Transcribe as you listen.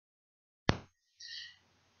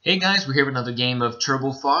Hey guys, we're here with another game of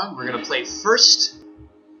Turbo Fog. We're gonna play first.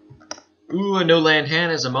 Ooh, a no land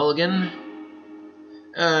hand is a mulligan.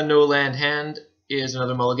 No land hand is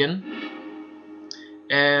another mulligan.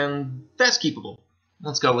 And that's keepable.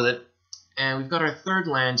 Let's go with it. And we've got our third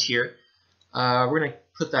land here. We're gonna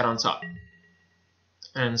put that on top.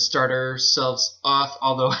 And start ourselves off,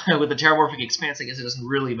 although with the Terramorphic Expanse, I guess it doesn't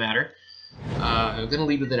really matter. I'm gonna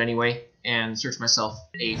lead with it anyway, and search myself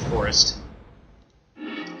a forest.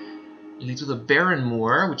 It leads with a Barren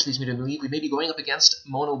Moor, which leads me to believe we may be going up against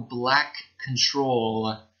mono black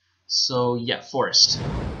control. So yeah, forest.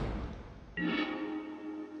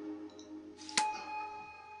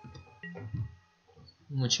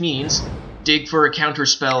 Which means dig for a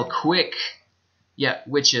counterspell quick. Yeah,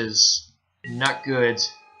 witches. Not good.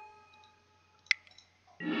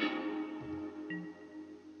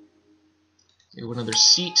 Do another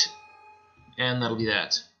seat, and that'll be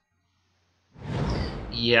that.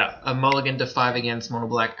 Yeah, a mulligan to 5 against mono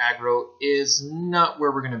black aggro is not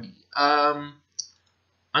where we're gonna be. I'm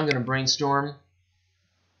gonna brainstorm.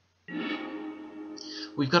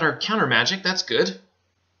 We've got our counter magic, that's good.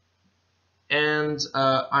 And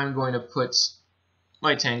I'm going to put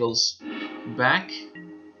my tangles back.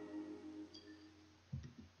 I'm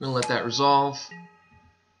gonna let that resolve.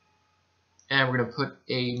 And we're gonna put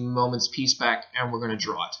a moment's peace back, and we're gonna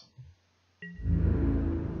draw it.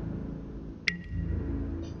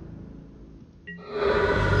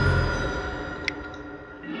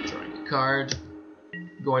 Card,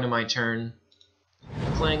 going to my turn,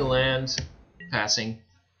 playing a land, passing.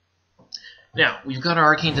 Now, we've got our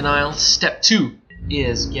Arcane Denial. Step 2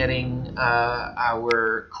 is getting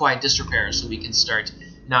our Quiet Disrepair so we can start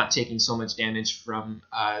not taking so much damage from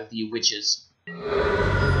the witches.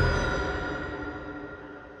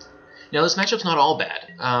 Now, this matchup's not all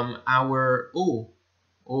bad.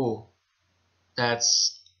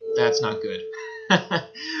 That's not good.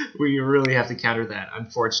 We really have to counter that,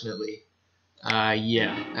 unfortunately.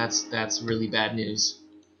 Yeah, that's really bad news.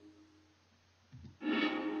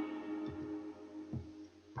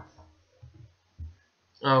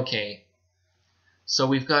 Okay, so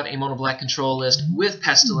we've got a mono black control list with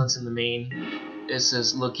Pestilence in the main. This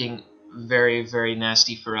is looking very, very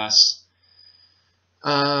nasty for us.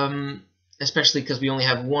 Especially because we only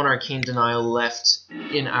have one Arcane Denial left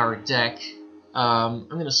in our deck. I'm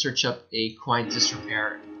going to search up a Quiet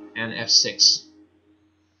Disrepair and F6.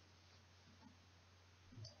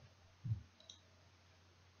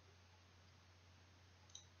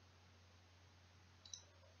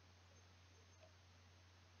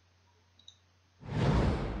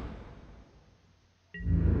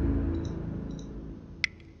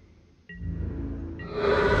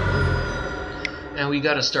 And we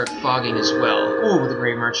got to start fogging as well. Ooh, the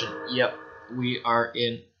Grey Merchant. Yep, we are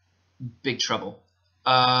in big trouble.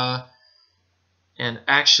 And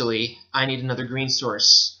actually, I need another green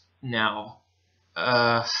source now.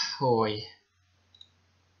 Boy.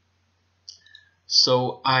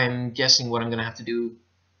 So I'm guessing what I'm going to have to do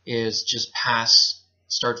is just pass,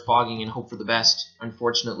 start fogging, and hope for the best,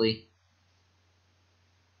 unfortunately.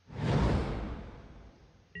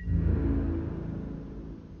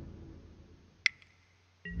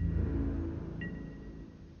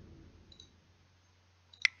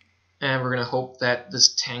 And we're going to hope that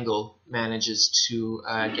this Tangle manages to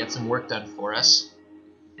get some work done for us.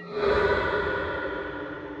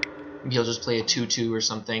 Maybe he'll just play a 2-2 or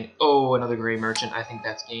something. Oh, another Grey Merchant. I think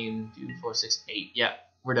that's game 2, 4, 6, 8. Yeah,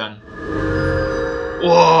 we're done.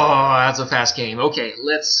 Whoa, that's a fast game. Okay,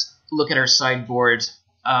 let's look at our sideboard.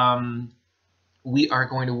 We are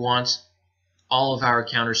going to want all of our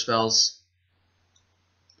counter spells.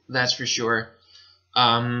 That's for sure.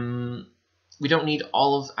 We don't need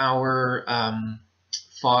all of our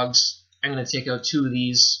fogs. I'm going to take out 2 of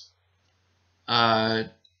these. 2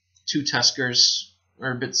 Tuskers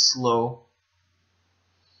are a bit slow.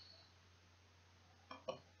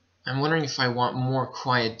 I'm wondering if I want more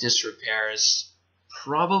Quiet Disrepairs.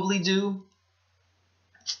 Probably do.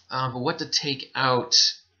 But what to take out?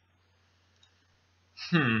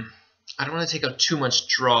 I don't want to take out too much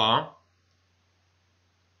draw.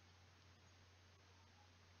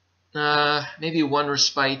 Maybe 1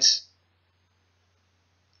 Respite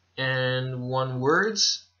and 1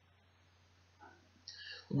 Words.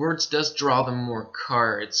 Words does draw them more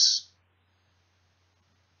cards.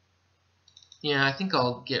 Yeah, I think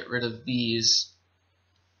I'll get rid of these.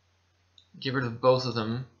 Get rid of both of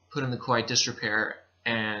them, put in the Quiet Disrepair,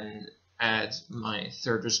 and add my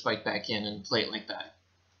 3rd Respite back in and play it like that.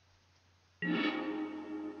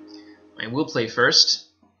 I will play first.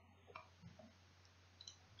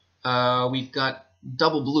 We've got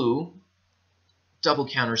double blue. double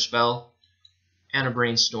counterspell, and a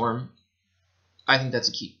brainstorm. I think that's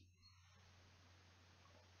a keep.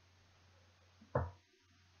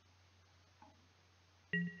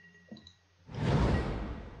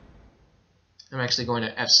 I'm actually going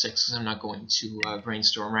to F6 because I'm not going to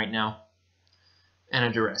brainstorm right now. And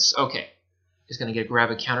a duress. Okay. He's going to grab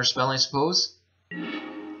a counterspell, I suppose.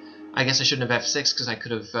 I guess I shouldn't have F6 because I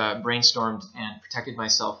could have brainstormed and protected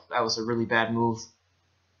myself. That was a really bad move.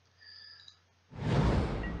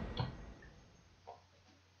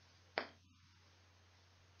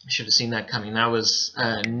 I should have seen that coming. That was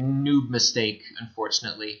a noob mistake,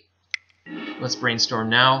 unfortunately. Let's brainstorm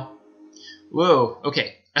now. Whoa,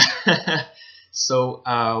 okay. So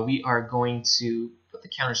we are going to put the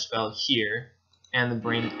counterspell here, and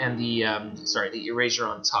the erasure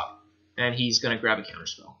on top, and he's going to grab a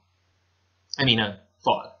counterspell. I mean a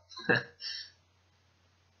fog.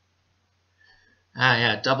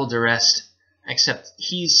 Yeah, double duress. Except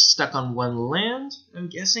he's stuck on one land, I'm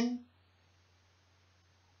guessing.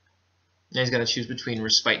 Now he's got to choose between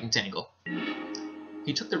Respite and Tangle.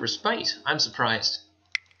 He took the Respite. I'm surprised.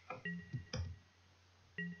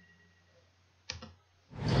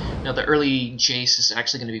 Now the early Jace is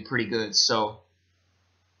actually going to be pretty good, so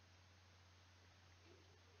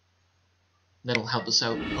that'll help us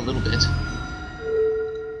out a little bit.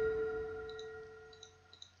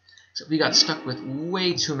 So we got stuck with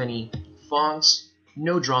way too many fogs,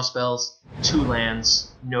 no draw spells, 2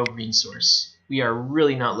 lands, no green source. We are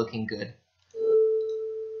really not looking good.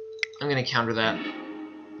 I'm going to counter that.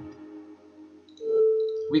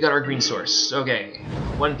 We got our green source. Okay,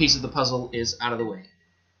 one piece of the puzzle is out of the way.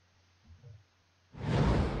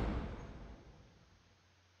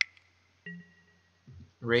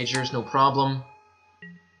 Ragers, no problem.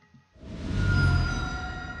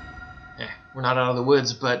 We're not out of the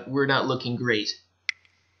woods, but we're not looking great.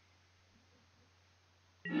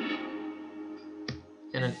 And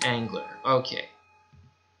an angler. Okay.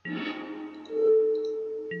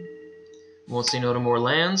 Won't say no to more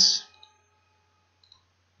lands.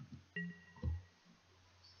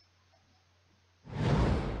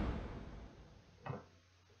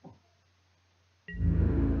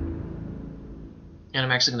 And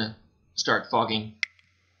I'm actually going to start fogging.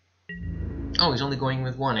 Oh, he's only going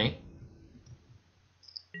with 1, eh?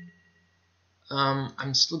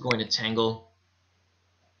 I'm still going to Tangle.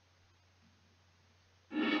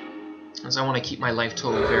 As I want to keep my life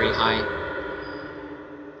total very high.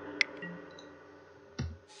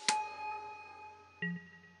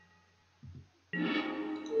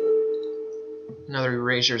 Another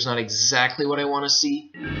erasure is not exactly what I want to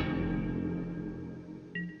see.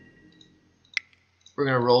 We're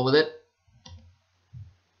going to roll with it.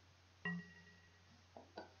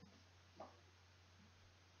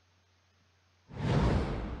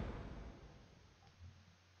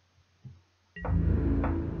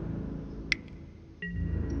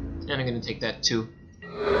 And I'm going to take that too.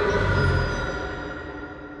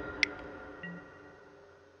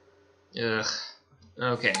 Ugh.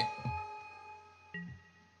 Okay.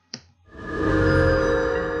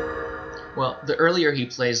 Well, the earlier he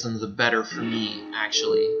plays them, the better for me,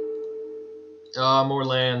 actually. Oh, more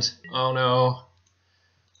land. Oh no.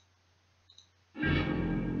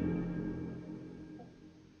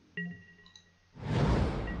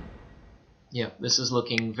 Yep, this is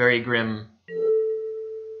looking very grim.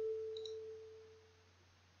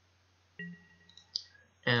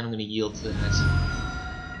 And I'm going to yield to that.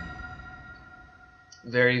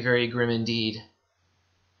 Very, very grim indeed.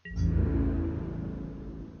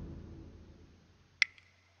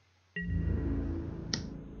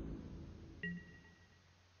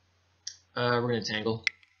 We're going to Tangle.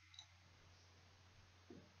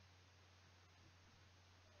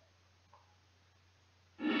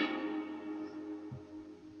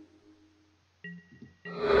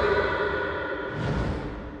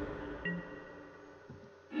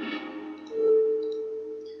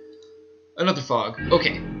 Another fog.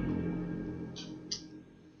 Okay.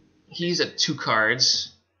 He's at 2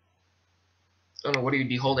 cards. I don't know, what he'd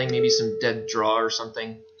be holding, maybe some dead draw or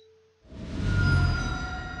something.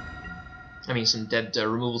 I mean, some dead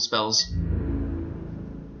removal spells.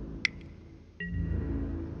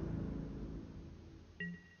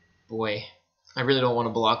 Boy, I really don't want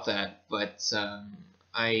to block that, but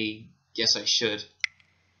I guess I should.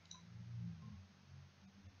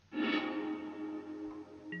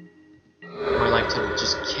 My life total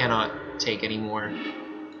just cannot take anymore.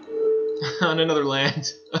 On another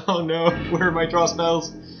land. Oh no, where are my draw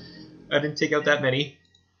spells? I didn't take out that many.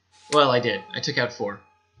 Well, I did. I took out 4.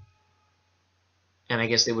 And I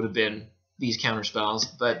guess they would have been these counter spells,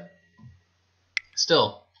 but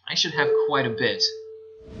still, I should have quite a bit.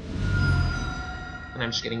 And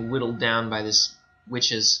I'm just getting whittled down by this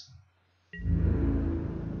witches.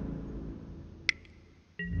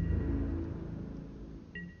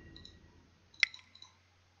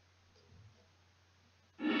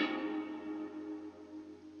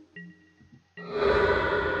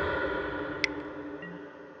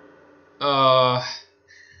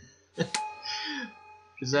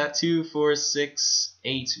 Is that 2, 4, 6,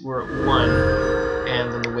 8? We're at 1,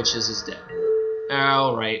 and then the witches is dead.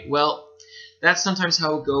 Alright, well, that's sometimes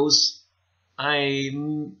how it goes. I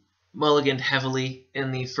mulliganed heavily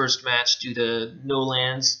in the first match due to no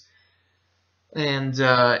lands, and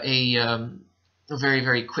a very,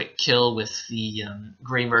 very quick kill with the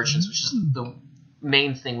Grey Merchants, which is the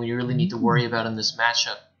main thing we really need to worry about in this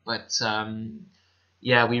matchup. But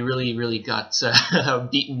yeah, we really got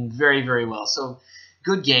beaten very, very well. So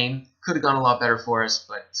good game. Could have gone a lot better for us,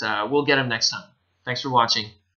 but we'll get him next time. Thanks for watching.